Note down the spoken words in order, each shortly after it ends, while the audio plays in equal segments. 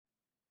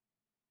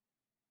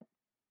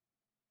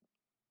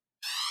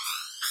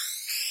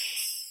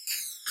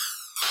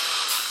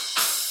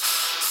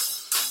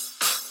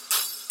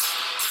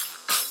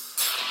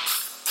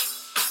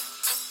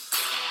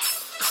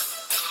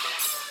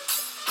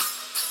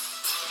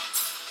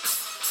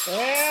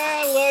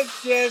Yeah,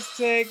 let's just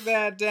take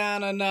that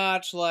down a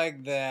notch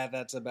like that.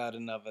 That's about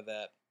enough of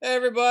that. Hey,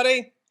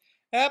 everybody.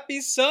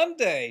 Happy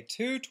Sunday,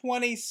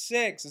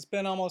 2/26. It's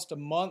been almost a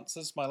month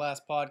since my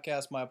last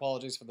podcast. My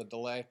apologies for the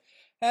delay.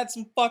 Had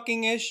some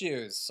fucking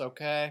issues,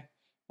 okay?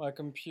 My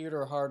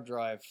computer hard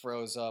drive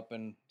froze up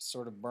and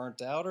sort of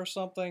burnt out or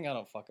something. I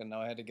don't fucking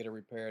know. I had to get it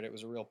repaired. It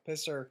was a real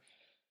pisser.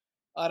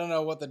 I don't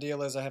know what the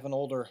deal is. I have an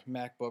older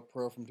MacBook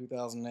Pro from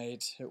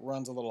 2008. It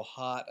runs a little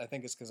hot. I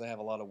think it's because I have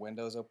a lot of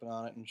windows open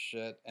on it and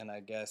shit. And I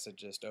guess it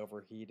just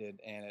overheated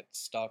and it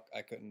stuck.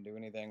 I couldn't do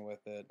anything with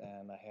it.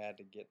 And I had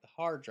to get the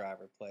hard drive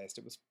replaced.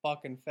 It was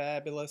fucking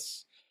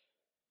fabulous.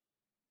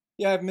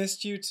 Yeah, I've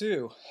missed you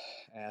too,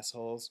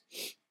 assholes.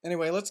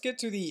 Anyway, let's get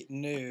to the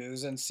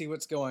news and see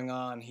what's going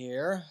on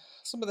here.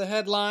 Some of the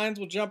headlines,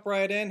 we'll jump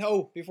right in.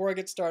 Oh, before I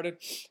get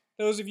started,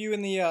 those of you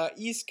in the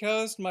East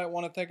Coast might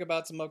want to think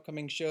about some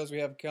upcoming shows we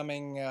have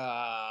coming.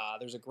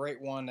 There's a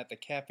great one at the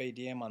Cafe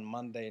Diem on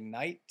Monday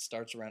night.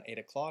 Starts around 8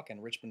 o'clock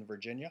in Richmond,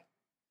 Virginia.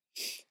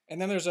 And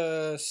then there's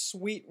a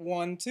sweet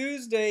one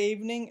Tuesday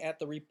evening at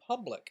the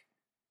Republic.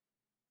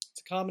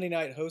 It's a comedy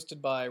night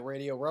hosted by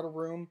Radio Rubber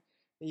Room.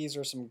 These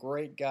are some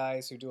great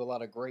guys who do a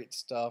lot of great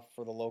stuff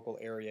for the local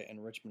area in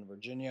Richmond,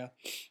 Virginia.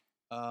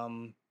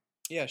 Um,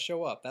 yeah,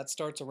 show up. That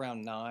starts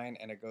around 9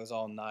 and it goes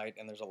all night,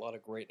 and there's a lot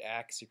of great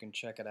acts. You can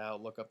check it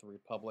out. Look up the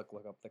Republic,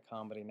 look up the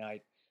Comedy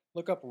Night,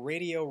 look up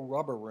Radio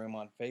Rubber Room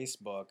on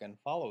Facebook and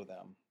follow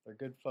them. They're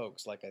good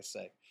folks, like I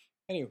say.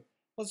 Anyway,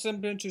 let's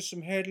jump into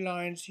some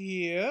headlines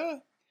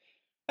here.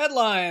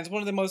 Headlines.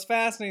 One of the most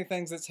fascinating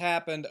things that's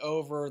happened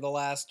over the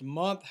last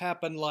month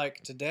happened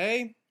like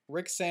today.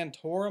 Rick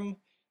Santorum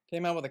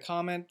came out with a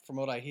comment. From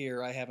what I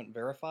hear, I haven't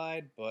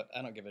verified, but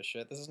I don't give a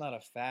shit. This is not a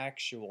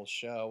factual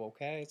show,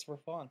 okay? It's for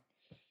fun.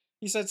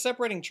 He said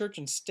separating church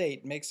and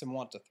state makes him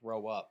want to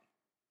throw up.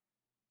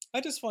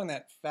 I just find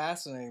that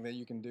fascinating that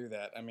you can do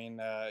that. I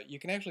mean, you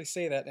can actually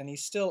say that, and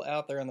he's still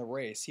out there in the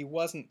race. He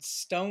wasn't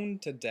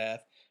stoned to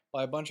death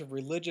by a bunch of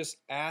religious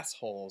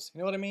assholes. You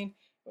know what I mean?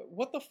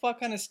 What the fuck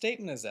kind of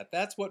statement is that?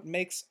 That's what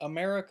makes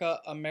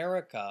America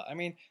America. I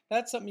mean,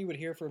 that's something you would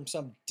hear from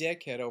some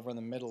dickhead over in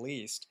the Middle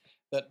East.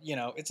 That,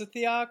 it's a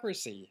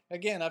theocracy.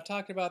 Again, I've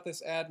talked about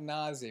this ad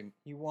nauseum.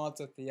 He wants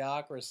a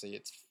theocracy.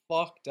 It's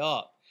fucked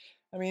up.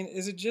 I mean,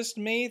 is it just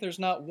me? There's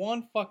not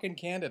one fucking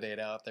candidate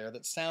out there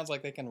that sounds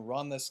like they can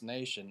run this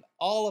nation.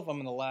 All of them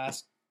in the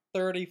last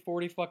 30,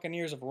 40 fucking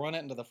years have run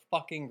it into the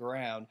fucking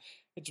ground.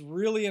 It's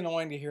really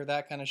annoying to hear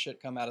that kind of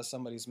shit come out of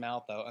somebody's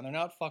mouth, though, and they're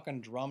not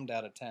fucking drummed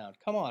out of town.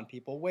 Come on,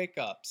 people, wake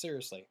up.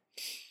 Seriously.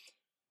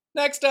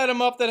 Next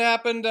item up that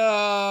happened,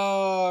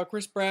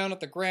 Chris Brown at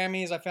the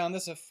Grammys. I found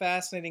this a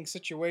fascinating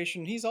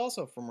situation. He's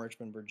also from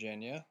Richmond,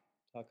 Virginia.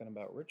 Talking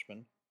about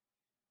Richmond.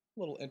 A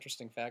little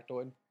interesting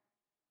factoid.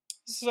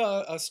 This is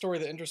a story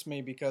that interests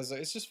me because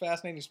it's just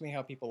fascinating to me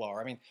how people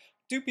are. I mean,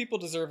 do people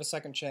deserve a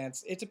second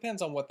chance? It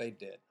depends on what they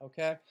did,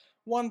 okay?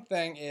 One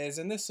thing is,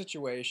 in this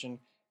situation,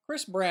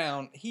 Chris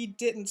Brown, he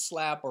didn't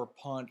slap or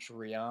punch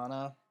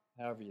Rihanna.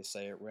 However you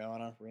say it,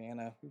 Rihanna,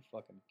 who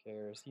fucking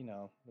cares?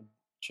 The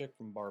chick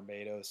from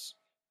Barbados.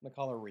 I'm gonna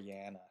call her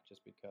Rihanna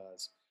just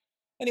because.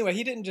 Anyway,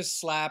 he didn't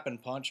just slap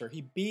and punch her.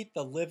 He beat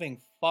the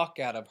living fuck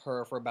out of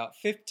her for about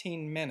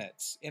 15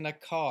 minutes in a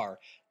car.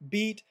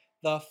 Beat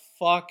the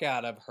fuck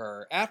out of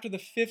her. After the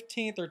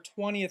 15th or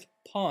 20th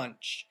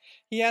punch,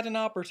 he had an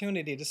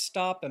opportunity to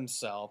stop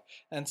himself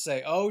and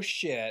say, oh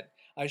shit,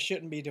 I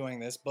shouldn't be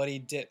doing this, but he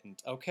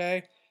didn't,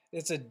 okay?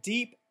 It's a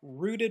deep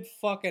rooted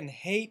fucking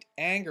hate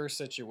anger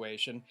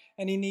situation,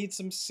 and he needs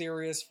some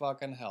serious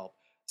fucking help.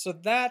 So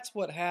that's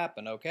what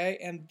happened, okay?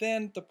 And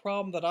then the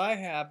problem that I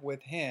have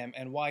with him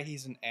and why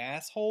he's an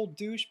asshole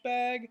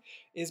douchebag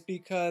is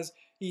because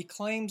he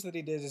claims that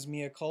he did his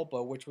mea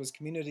culpa, which was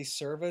community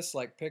service,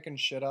 like picking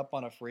shit up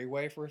on a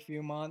freeway for a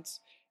few months.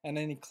 And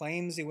then he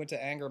claims he went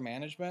to anger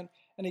management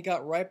and he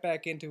got right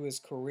back into his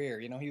career.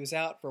 He was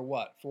out for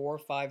what, 4,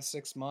 5,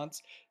 6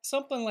 months?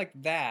 Something like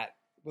that,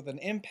 with an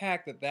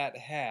impact that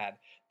had.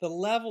 The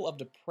level of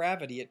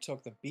depravity it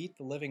took to beat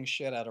the living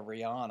shit out of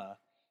Rihanna,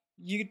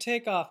 you could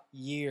take off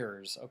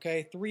years,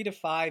 okay? 3 to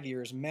 5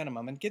 years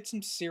minimum and get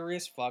some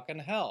serious fucking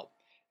help.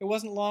 It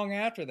wasn't long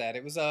after that.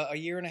 It was a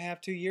year and a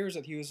half, 2 years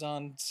that he was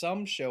on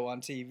some show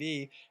on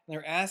TV, and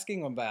they're asking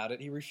him about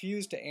it. He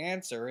refused to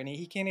answer, and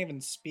he can't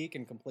even speak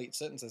in complete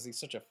sentences. He's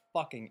such a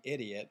fucking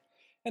idiot.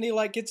 And he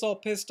gets all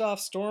pissed off,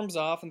 storms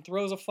off, and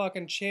throws a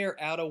fucking chair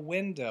out a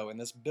window in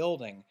this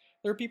building.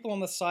 There are people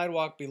on the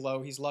sidewalk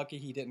below. He's lucky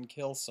he didn't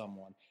kill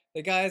someone.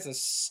 The guy is a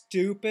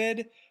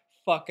stupid,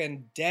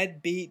 fucking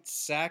deadbeat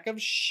sack of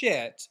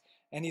shit,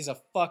 and he's a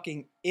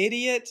fucking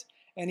idiot,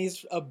 and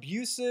he's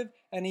abusive,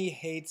 and he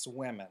hates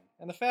women.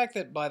 And the fact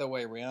that, by the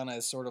way, Rihanna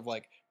is sort of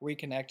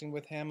reconnecting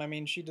with him, I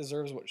mean, she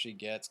deserves what she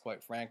gets,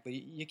 quite frankly.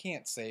 You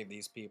can't save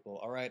these people,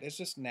 alright? It's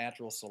just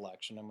natural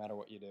selection, no matter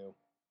what you do.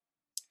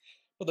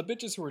 But the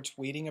bitches who are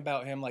tweeting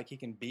about him like he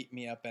can beat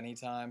me up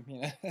anytime,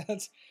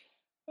 that's,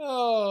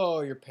 oh,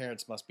 your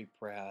parents must be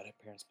proud. Your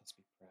parents must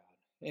be proud.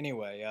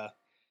 Anyway,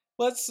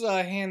 let's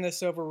hand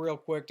this over real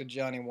quick to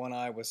Johnny One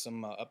Eye with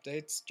some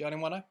updates. Johnny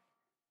One Eye?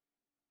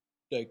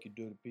 Thank you,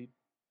 Dirty Pete.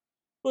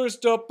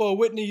 First up,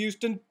 Whitney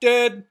Houston,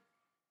 dead.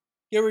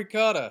 Gary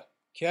Carter,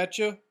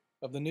 catcher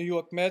of the New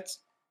York Mets,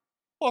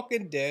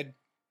 fucking dead.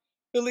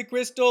 Billy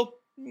Crystal,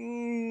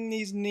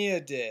 he's near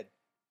dead.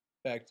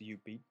 Back to you,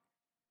 Pete.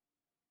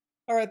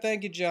 All right,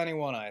 thank you, Johnny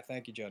One Eye.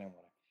 Thank you, Johnny One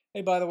Eye.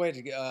 Hey, by the way,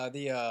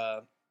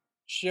 the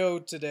show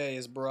today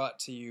is brought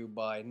to you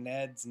by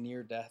Ned's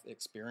Near-Death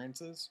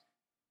Experiences.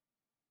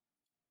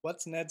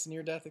 What's Ned's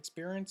near-death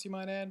experience, you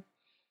might add?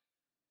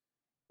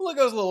 Well, it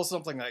goes a little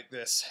something like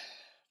this.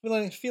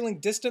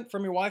 Feeling distant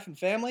from your wife and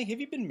family? Have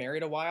you been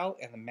married a while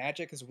and the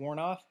magic has worn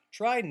off?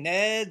 Try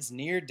Ned's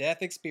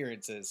near-death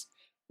experiences.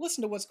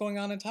 Listen to what's going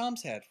on in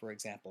Tom's head, for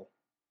example.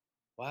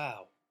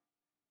 Wow,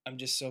 I'm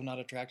just so not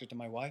attracted to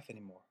my wife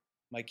anymore.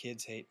 My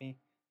kids hate me.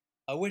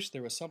 I wish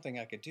there was something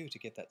I could do to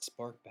get that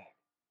spark back.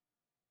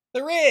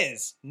 There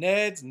is!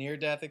 Ned's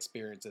near-death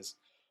experiences.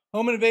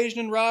 Home invasion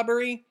and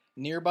robbery,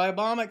 nearby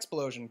bomb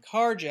explosion,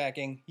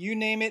 carjacking, you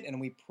name it, and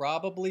we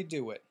probably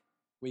do it.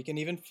 We can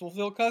even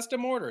fulfill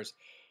custom orders.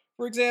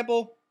 For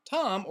example,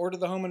 Tom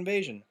ordered the home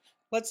invasion.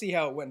 Let's see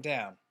how it went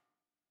down.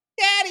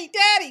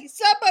 Daddy,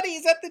 somebody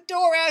is at the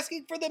door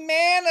asking for the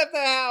man of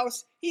the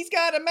house. He's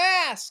got a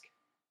mask.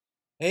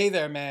 Hey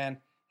there, man.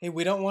 Hey,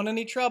 we don't want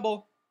any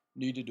trouble.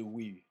 Neither do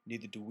we.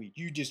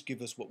 You just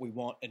give us what we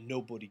want and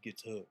nobody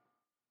gets hurt.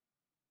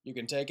 You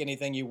can take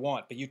anything you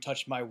want, but you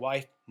touch my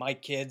wife, my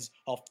kids,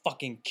 I'll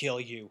fucking kill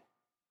you.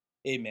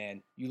 Hey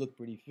man, you look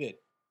pretty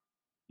fit.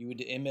 You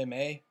into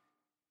MMA?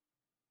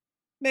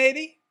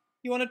 Maybe.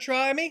 You want to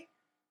try me?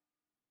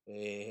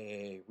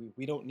 Hey,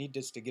 we don't need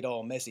this to get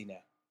all messy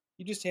now.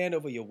 You just hand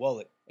over your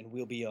wallet and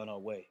we'll be on our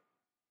way.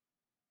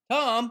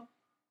 Tom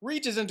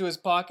reaches into his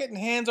pocket and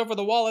hands over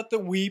the wallet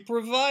that we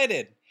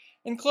provided.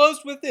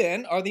 Enclosed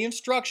within are the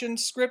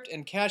instructions, script,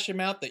 and cash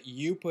amount that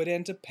you put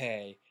in to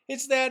pay.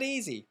 It's that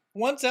easy.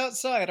 Once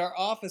outside, our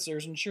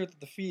officers ensure that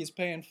the fee is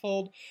paid in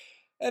full,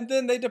 and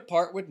then they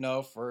depart with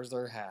no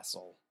further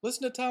hassle.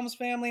 Listen to Tom's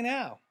family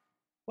now.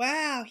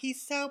 Wow,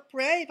 he's so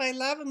brave. I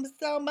love him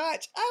so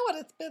much. I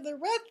want to spend the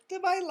rest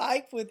of my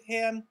life with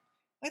him.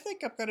 I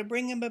think I'm going to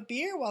bring him a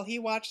beer while he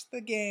watches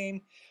the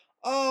game.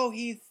 Oh,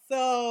 he's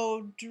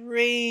so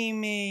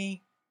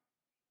dreamy.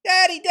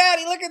 Daddy,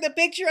 look at the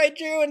picture I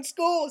drew in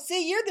school.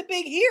 See, you're the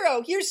big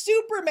hero. You're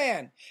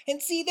Superman.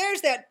 And see,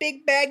 there's that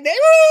big bag there.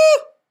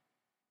 Woo!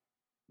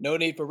 No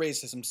need for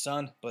racism,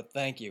 son, but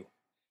thank you.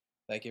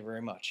 Thank you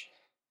very much.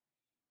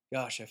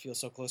 Gosh, I feel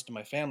so close to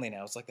my family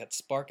now. It's like that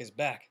spark is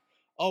back.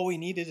 All we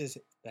needed is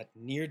that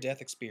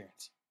near-death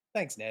experience.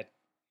 Thanks, Ned.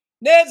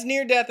 Ned's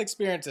near-death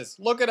experiences.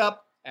 Look it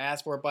up.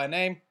 Ask for it by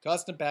name.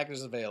 Custom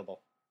packages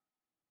available.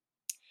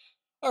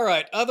 All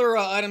right, other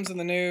items in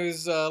the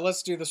news.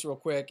 Let's do this real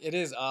quick. It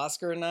is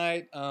Oscar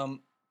night.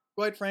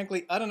 Quite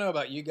frankly, I don't know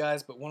about you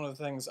guys, but one of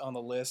the things on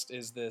the list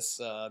is this,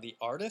 The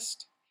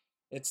Artist.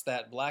 It's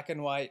that black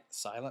and white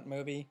silent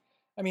movie.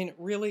 I mean,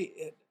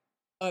 really,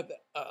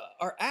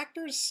 are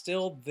actors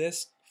still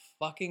this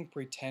fucking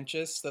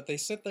pretentious that they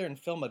sit there and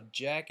film a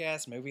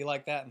jackass movie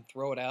like that and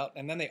throw it out,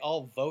 and then they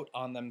all vote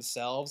on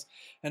themselves,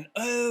 and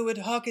oh, it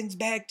harkens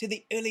back to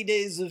the early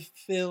days of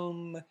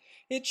film.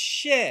 It's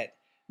shit.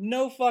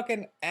 No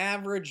fucking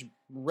average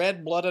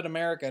red-blooded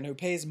American who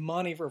pays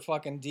money for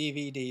fucking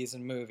DVDs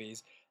and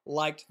movies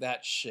liked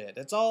that shit.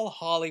 It's all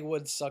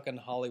Hollywood sucking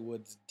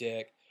Hollywood's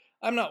dick.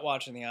 I'm not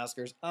watching the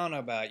Oscars. I don't know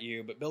about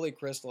you, but Billy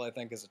Crystal, I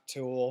think, is a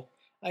tool.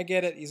 I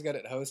get it. He's good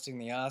at hosting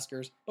the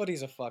Oscars, but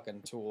he's a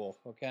fucking tool,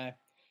 okay?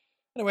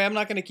 Anyway, I'm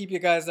not going to keep you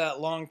guys that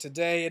long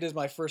today. It is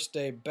my first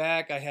day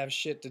back. I have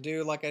shit to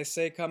do. Like I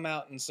say, come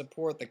out and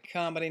support the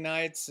comedy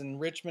nights in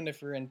Richmond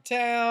if you're in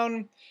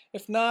town.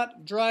 If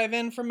not, drive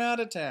in from out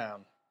of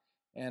town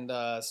and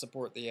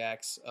support the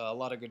acts. A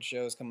lot of good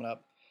shows coming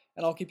up,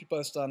 and I'll keep you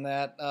posted on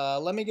that.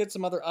 Let me get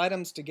some other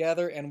items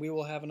together, and we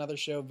will have another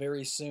show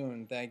very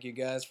soon. Thank you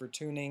guys for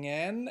tuning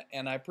in,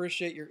 and I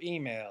appreciate your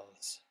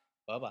emails.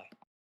 Bye-bye.